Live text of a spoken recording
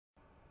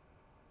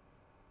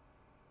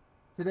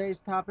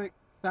Today's topic,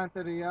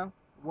 Santeria.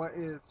 What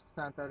is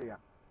Santeria?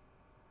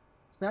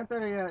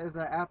 Santeria is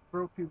an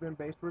Afro-Cuban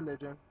based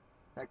religion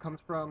that comes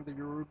from the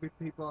Yoruba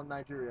people of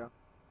Nigeria.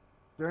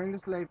 During the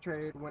slave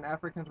trade, when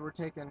Africans were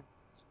taken,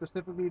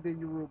 specifically the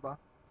Yoruba,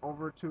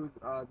 over to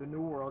the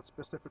New World,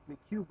 specifically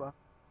Cuba,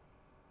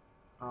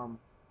 um,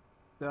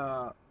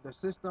 the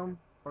system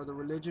or the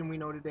religion we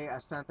know today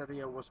as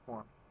Santeria was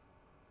formed.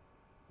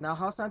 Now,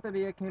 how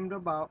Santeria came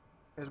about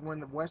is when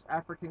the West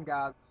African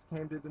gods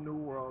came to the New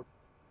World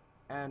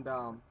and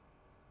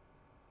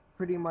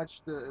pretty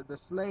much the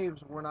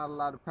slaves were not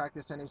allowed to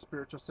practice any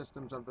spiritual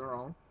systems of their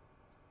own.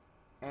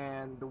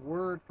 And the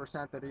word for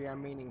Santeria,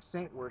 meaning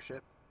saint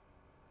worship,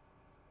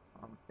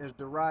 is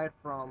derived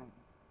from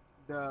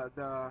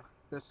the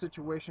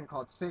situation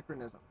called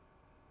synchronism.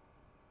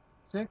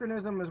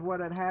 Synchronism is what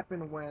had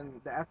happened when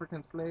the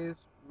African slaves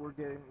were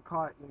getting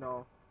caught,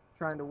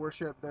 trying to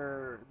worship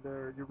their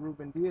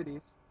Yoruban deities.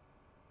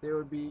 They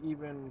would be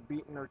even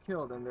beaten or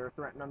killed, and they're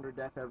threatened under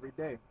death every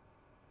day.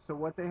 So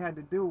what they had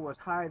to do was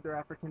hide their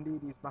African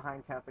deities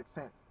behind Catholic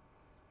saints.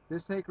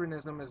 This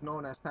synchronism is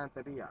known as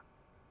Santeria,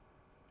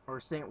 or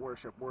saint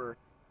worship, where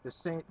the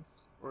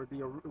saints or the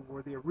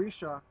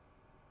Orisha,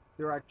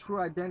 their true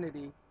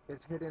identity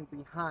is hidden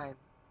behind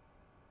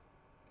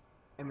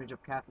image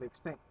of Catholic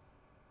saints.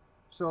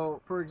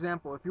 So, for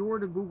example, if you were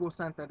to Google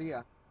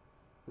Santeria,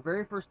 the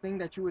very first thing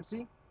that you would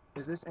see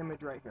is this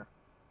image right here.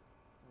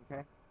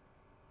 Okay?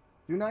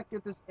 Do not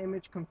get this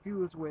image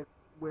confused with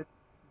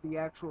the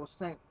actual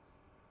saints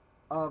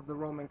of the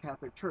Roman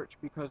Catholic Church,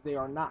 because they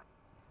are not.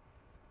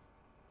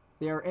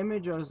 They are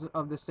images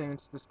of the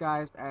saints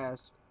disguised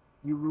as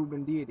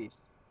Yoruban deities.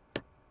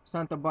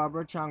 Santa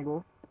Barbara,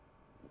 Chango.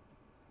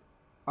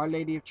 Our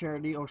Lady of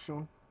Charity,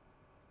 Oshun.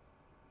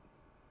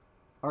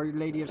 Our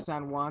Lady of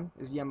San Juan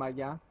is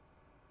Yemaya.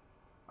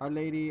 Our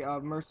Lady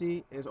of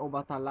Mercy is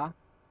Obatala.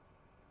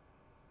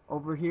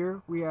 Over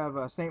here we have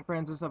Saint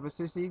Francis of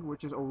Assisi,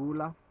 which is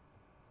Orula.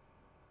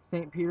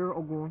 Saint Peter,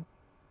 Ogun.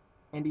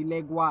 And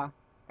Ilegua,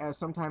 as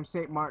sometimes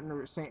Saint Martin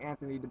or Saint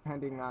Anthony,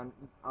 depending on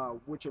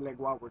which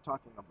Ilegua we're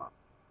talking about.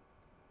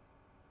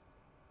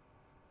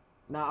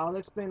 Now I'll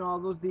explain all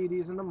those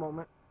deities in a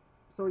moment.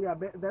 So yeah,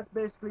 that's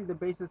basically the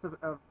basis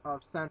of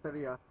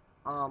Santeria.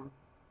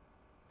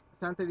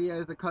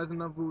 Santeria is a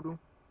cousin of Voodoo,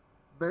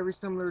 very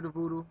similar to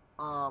Voodoo.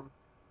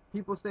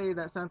 People say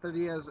that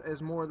Santeria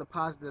is more the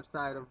positive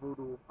side of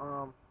Voodoo.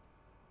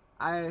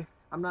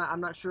 I'm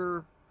not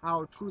sure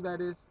how true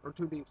that is, or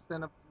to the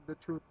extent of the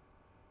truth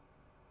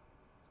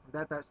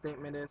that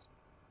statement is.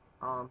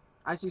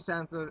 I see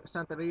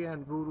Santeria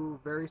and Voodoo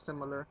very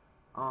similar,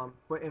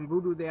 but in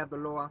Voodoo they have the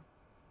Loa,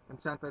 in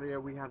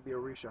Santeria we have the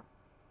Orisha.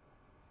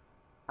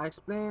 I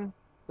explained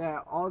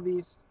that all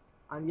these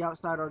on the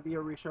outside are the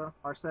Orisha,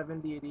 are seven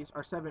deities,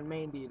 are seven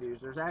main deities.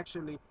 There's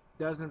actually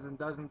dozens and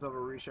dozens of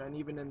Orisha, and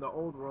even in the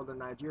old world in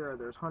Nigeria,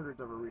 there's hundreds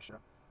of Orisha.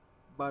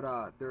 But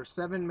there's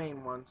seven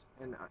main ones,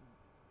 and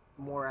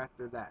more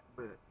after that.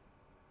 But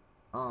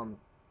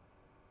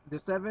the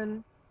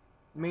seven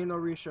main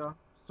Orisha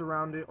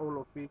surrounded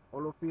Olofi.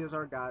 Olofi is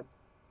our God,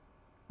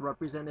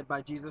 represented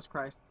by Jesus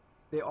Christ.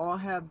 They all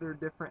have their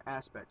different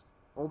aspects.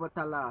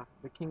 Obatala,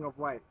 the King of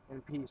White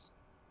and Peace.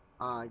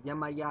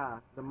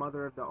 Yemaya, the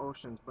mother of the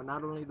oceans, but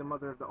not only the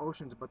mother of the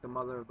oceans, but the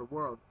mother of the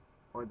world,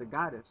 or the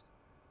goddess.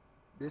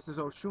 This is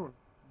Oshun.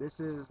 This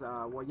is,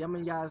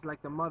 Yemaya is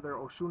like the mother,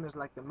 Oshun is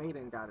like the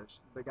maiden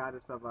goddess, the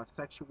goddess of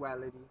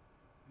sexuality,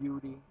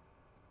 beauty,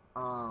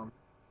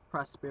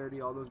 prosperity,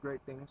 all those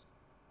great things.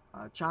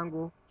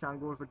 Chango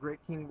is the great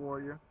king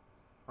warrior.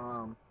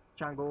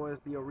 Chango is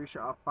the Orisha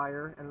of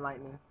fire and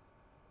lightning.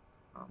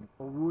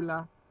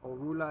 Orula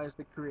is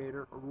the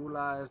creator.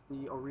 Orula is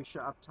the Orisha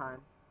of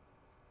time.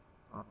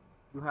 Um,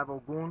 you have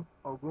Ogun.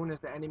 Ogun is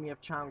the enemy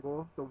of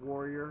Chango, the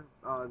warrior,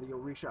 the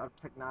Orisha of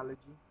technology.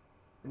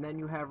 And then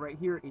you have right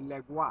here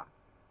Ilegua.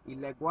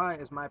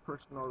 Ilegua is my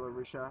personal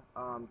Orisha.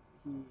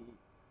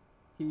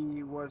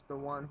 He was the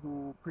one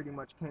who pretty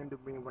much came to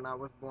me when I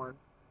was born,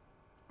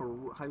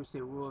 or how you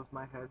say rules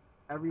my head.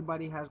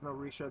 Everybody has an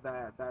Orisha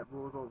that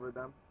rules over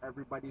them.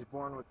 Everybody's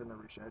born with an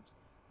Orisha.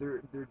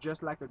 They're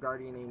just like a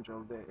guardian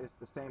angel. It's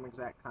the same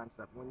exact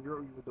concept. When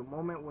the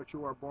moment which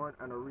you are born,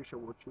 an Orisha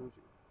will choose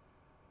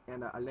you.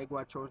 And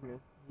Alegua chose me.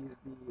 He's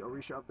the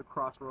Orisha of the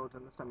crossroads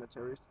and the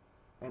cemeteries.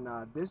 And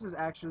this is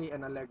actually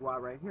an Alegua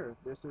right here.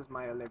 This is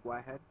my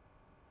Alegua head.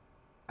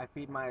 I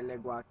feed my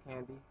Alegua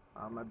candy.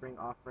 I bring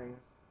offerings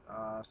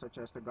such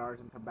as cigars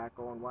and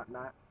tobacco and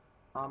whatnot.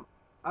 Um,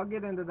 I'll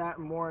get into that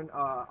more in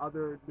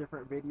other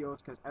different videos,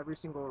 because every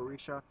single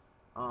Orisha,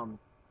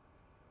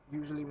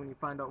 usually when you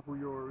find out who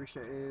your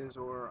Orisha is,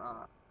 or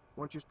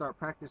once you start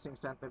practicing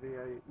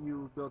Santeria,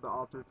 you build an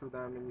altar to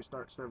them and you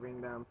start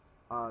serving them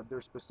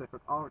their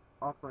specific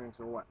offerings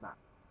or whatnot.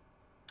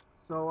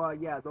 So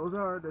yeah, those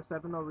are the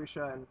seven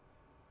Orisha,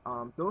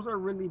 and those are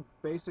really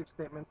basic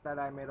statements that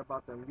I made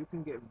about them. You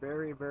can get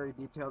very, very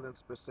detailed and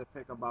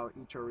specific about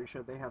each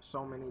Orisha. They have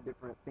so many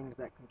different things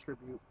that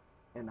contribute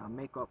and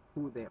make up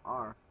who they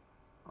are.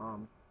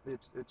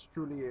 It's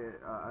truly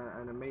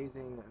an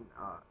amazing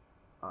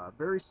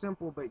Very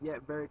simple, but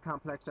yet very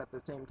complex at the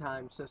same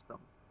time system.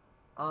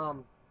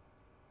 Um,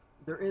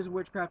 there is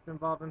witchcraft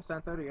involved in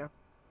Santeria.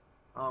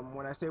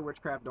 When I say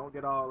witchcraft, don't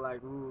get all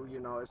like, ooh,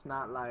 it's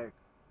not like,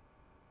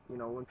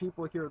 when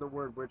people hear the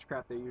word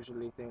witchcraft, they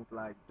usually think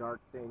like dark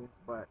things,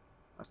 but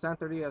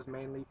Santeria is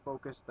mainly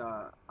focused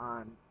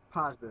on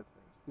positive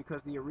things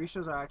because the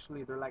Orishas are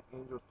actually, they're like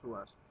angels to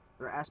us.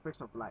 They're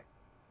aspects of light.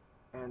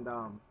 And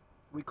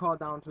we call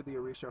down to the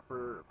Orisha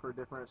for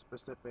different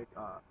specific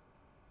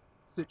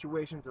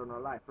situations in our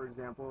life. For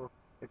example,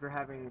 if you're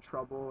having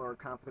trouble or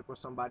conflict with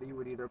somebody, you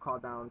would either call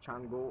down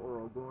Chango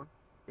or Ogun.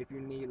 If you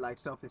need like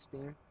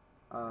self-esteem,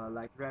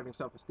 like if you're having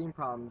self-esteem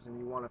problems and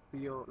you want to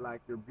feel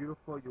like you're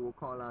beautiful, you will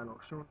call on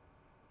Oshun.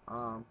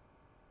 Um,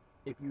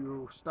 if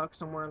you're stuck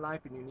somewhere in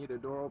life and you need a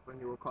door open,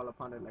 you will call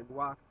upon it like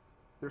Wak.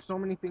 There's so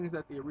many things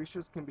that the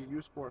Orishas can be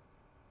used for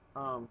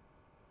um,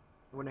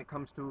 when it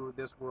comes to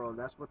this world.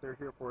 That's what they're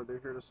here for. They're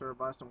here to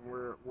serve us, and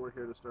we're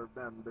here to serve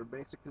them. They're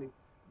basically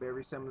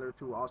very similar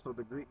to also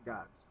the Greek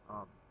gods.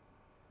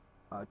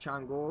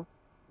 Chango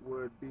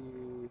would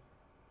be,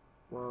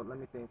 well, let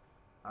me think.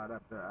 I'd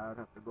have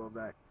to go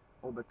back.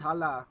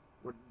 Obatala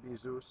would be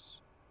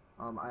Zeus.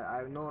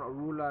 I've known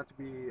Arula to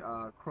be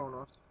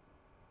Kronos.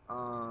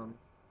 Um,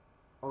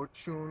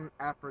 Ochun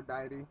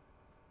Aphrodite.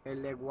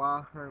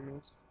 Elegua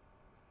Hermes.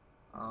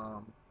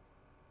 Um,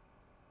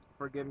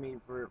 forgive me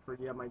for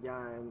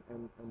Yamaya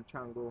and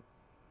Chango.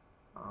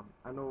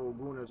 I know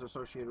Ogun is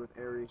associated with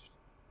Aries.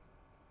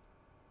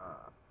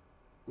 Uh,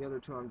 the other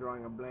two I'm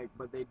drawing a blank,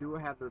 but they do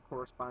have their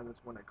correspondence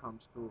when it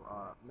comes to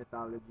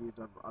mythologies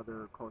of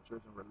other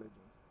cultures and religions.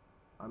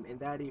 And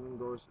that even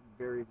goes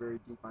very, very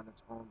deep on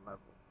its own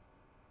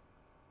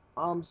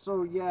level.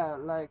 So yeah,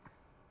 like,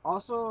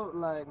 also,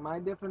 like, my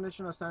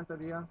definition of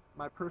Santeria,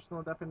 my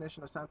personal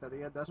definition of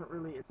Santeria doesn't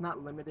really, it's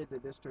not limited to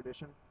this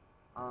tradition.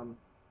 Um,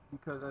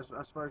 because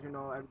as far as you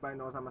know, everybody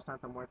knows I'm a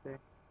Santa Muerte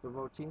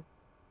devotee.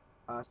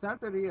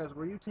 Santeria is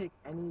where you take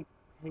any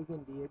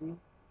pagan deity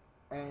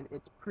and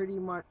it's pretty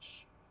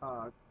much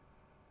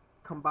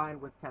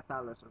combined with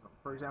Catholicism.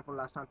 For example,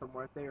 La Santa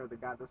Muerte, or the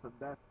Goddess of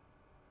Death.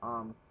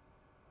 Um,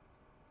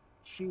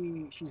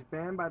 she's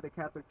banned by the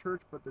Catholic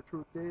Church, but the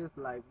truth is,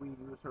 like, we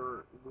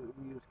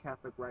use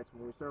Catholic rites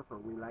when we serve her.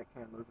 We light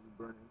candles,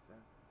 we burn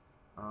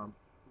incense,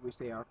 we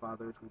say our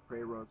fathers, we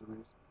pray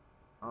rosaries.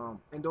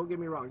 And don't get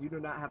me wrong, you do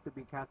not have to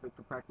be Catholic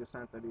to practice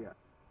Santeria.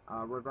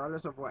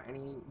 Regardless of what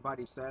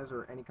anybody says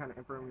or any kind of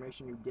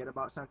information you get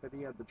about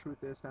Santeria, the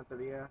truth is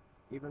Santeria,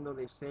 even though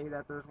they say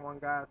that there's one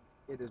God,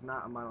 it is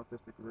not a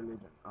monotheistic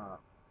religion.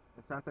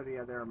 In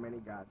Santeria, there are many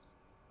gods.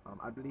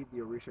 I believe the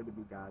Orisha to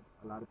be gods.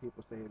 A lot of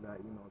people say that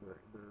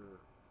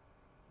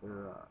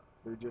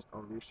they're just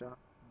Orisha,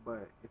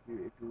 but if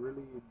you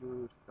really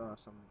do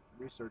some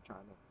research on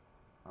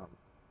it, um,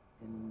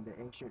 in the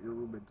ancient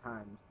Yoruban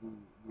times,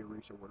 the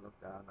Orisha were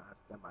looked at as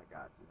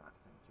demigods, not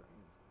saints or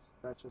angels.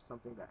 That's just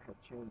something that had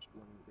changed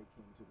when they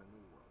came to the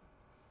New World.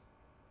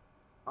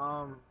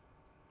 Um,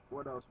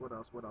 what else? What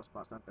else? What else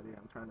about Santeria?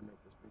 I'm trying to make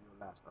this video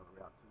last all the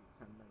way out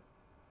to 10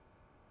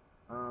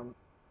 minutes.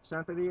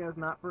 Santeria is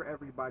not for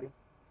everybody.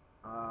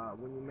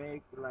 When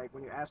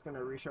you ask an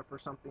Orisha for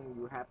something,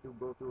 you have to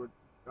go through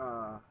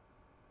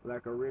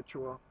like a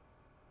ritual,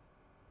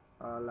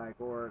 I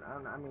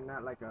mean,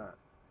 not like a,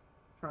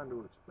 trying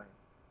to explain.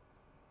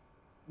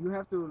 You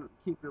have to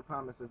keep your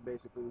promises,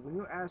 basically. When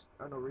you ask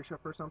an Orisha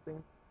for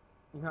something,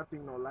 you have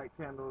to, light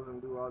candles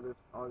and do all this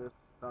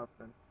stuff.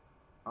 And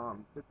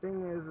the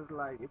thing is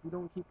like, if you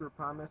don't keep your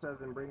promise,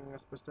 as in bringing a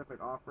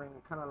specific offering,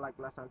 kind of like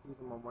La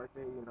Santísima Muerte,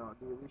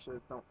 the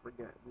Orishas don't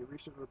forget. The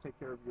Orishas will take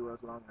care of you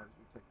as long as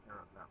you take care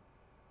of them.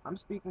 I'm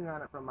speaking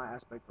on it from my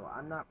aspect, though.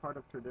 I'm not part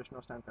of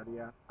traditional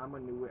Santeria.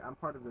 I'm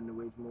part of the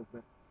New Age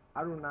movement.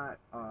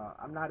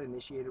 I'm not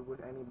initiated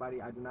with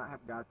anybody. I do not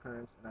have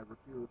godparents, and I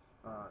refuse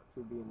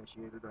to be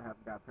initiated or have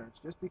godparents,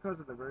 just because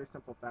of the very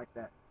simple fact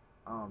that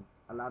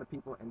a lot of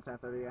people in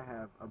Santeria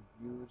have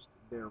abused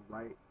their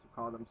right to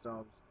call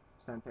themselves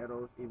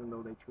Santeros, even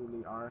though they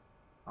truly are.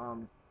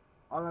 Um,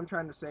 all I'm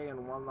trying to say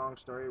in one long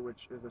story,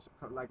 which is,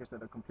 like I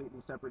said, a completely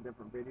separate,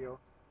 different video,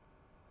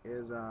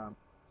 is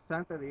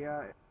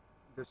Santeria,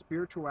 the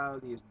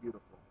spirituality is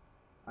beautiful.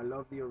 I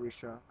love the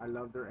Orisha. I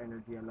love their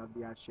energy. I love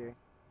the Ashe.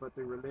 But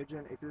the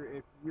religion,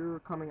 if you're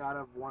coming out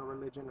of one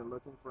religion and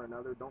looking for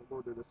another, don't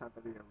go to the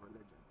Santeria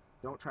religion.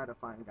 Don't try to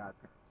find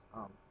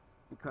godparents.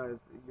 Because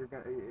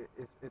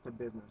it's a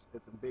business.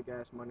 It's a big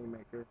ass money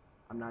maker.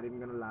 I'm not even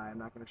gonna lie. I'm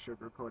not gonna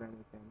sugarcoat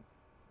anything.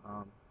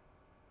 Um,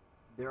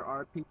 there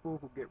are people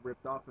who get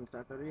ripped off in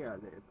Santeria.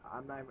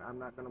 I'm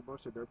not gonna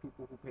bullshit. There are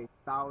people who pay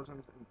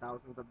thousands and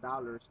thousands of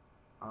dollars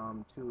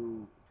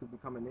to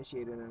become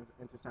initiated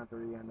into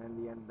Santeria, and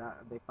in the end,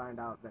 they find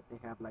out that they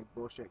have like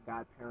bullshit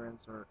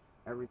godparents, or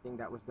everything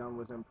that was done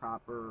was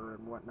improper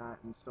and whatnot.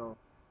 And so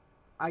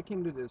I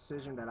came to the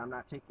decision that I'm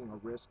not taking a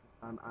risk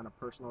on a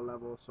personal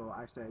level. So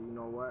I say, you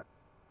know what,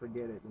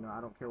 forget it.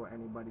 I don't care what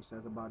anybody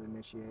says about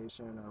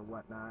initiation or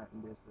whatnot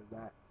and this or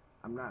that.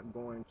 I'm not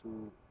going to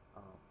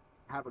um,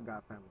 have a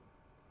god family.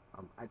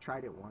 I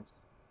tried it once.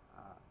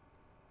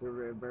 Uh,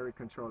 they're very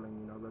controlling.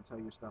 You know, they'll tell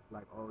you stuff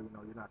like, oh, you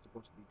know, you're not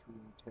supposed to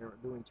be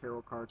doing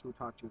tarot cards. Who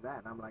taught you that?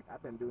 And I'm like,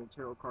 I've been doing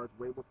tarot cards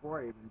way before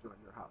I even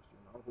joined your house. You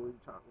know, who are you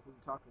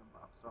talking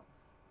about? So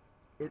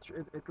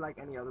it's like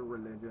any other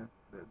religion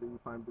that you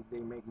find they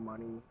make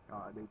money,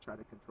 they try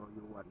to control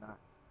you or whatnot.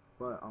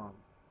 But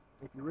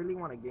if you really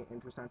want to get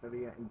into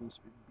Santeria and be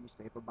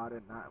safe about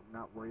it,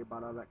 not worry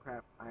about all that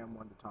crap, I am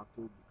one to talk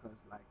to, because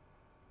like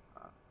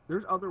uh,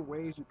 there's other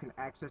ways you can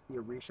access the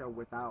Orisha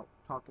without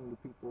talking to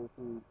people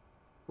who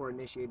are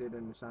initiated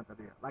into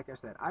Santeria. Like I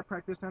said, I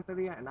practice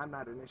Santeria and I'm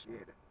not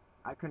initiated.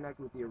 I connect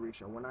with the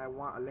Orisha. When I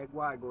want a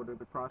Legua, I go to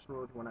the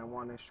crossroads. When I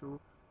want Eshu,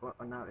 or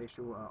not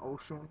Eshu,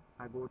 Oshun,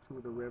 I go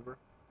to the river.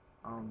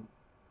 Um,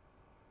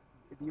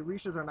 the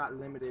Orishas are not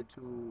limited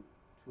to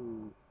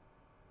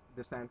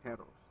the Santeros.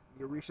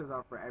 The Orishas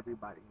are for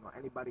everybody. You know,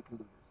 anybody can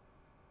do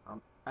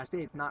this. I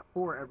say it's not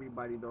for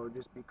everybody though,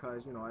 just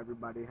because you know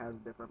everybody has a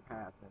different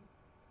path and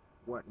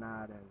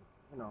whatnot, and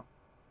you know,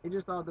 it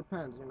just all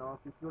depends. You know,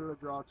 if you feel a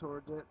draw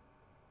towards it,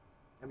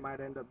 it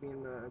might end up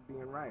being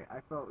right.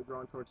 I felt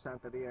drawn towards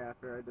Santeria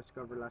after I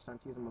discovered La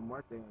Santísima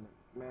Muerte, and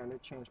man,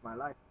 it changed my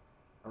life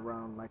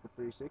around like a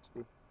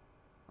 360.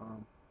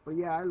 Um, but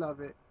yeah, I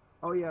love it.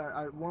 Oh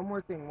yeah, one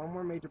more thing, one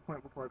more major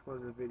point before I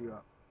close this video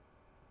up.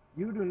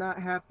 You do not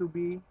have to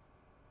be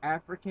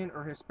African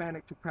or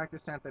Hispanic to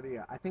practice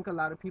Santeria. I think a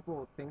lot of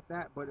people think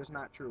that, but it's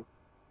not true.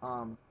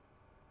 Um,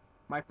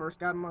 my first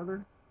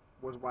godmother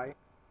was white.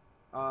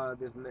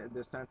 This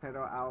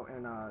Santero out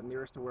in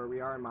nearest to where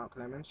we are in Mount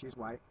Clemens, she's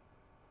white.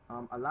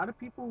 A lot of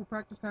people who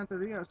practice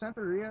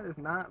Santeria is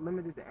not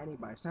limited to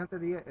anybody.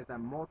 Santeria is a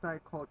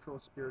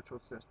multicultural spiritual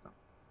system.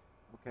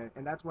 Okay,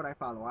 and that's what I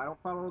follow. I don't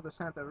follow the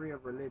Santeria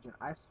religion.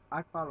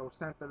 I follow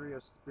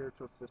Santeria's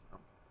spiritual system.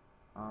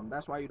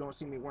 That's why you don't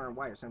see me wearing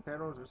white.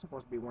 Santeros are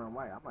supposed to be wearing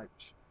white. I'm like,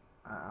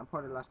 I'm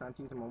part of La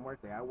Santísima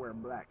Muerte. I wear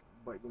black,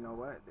 but you know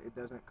what? It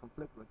doesn't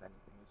conflict with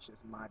anything. It's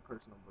just my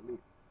personal belief.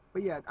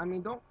 But yeah, I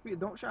mean,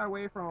 don't shy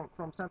away from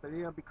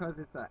Santeria because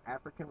it's an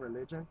African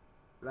religion.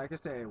 Like I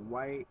said,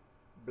 white,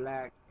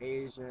 black,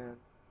 Asian,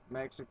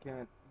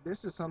 Mexican.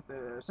 This is something.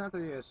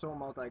 Santeria is so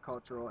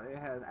multicultural. It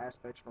has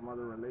aspects from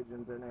other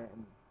religions in it,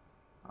 and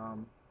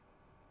um,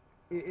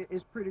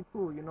 it's pretty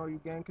cool. You know, you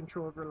gain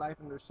control of your life,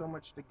 and there's so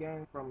much to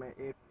gain from it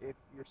if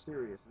you're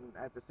serious.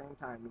 And at the same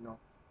time, you know,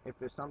 if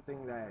it's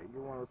something that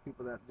you're one of those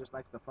people that just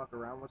likes to fuck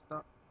around with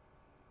stuff,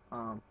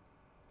 um,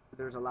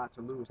 there's a lot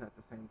to lose at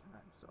the same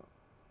time. So,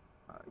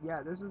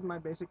 yeah, this is my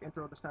basic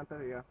intro to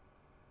Santeria.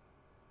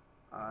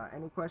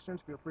 Any questions?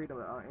 Feel free to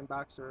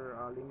inbox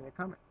or leave me a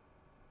comment.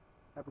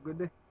 Have a good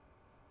day.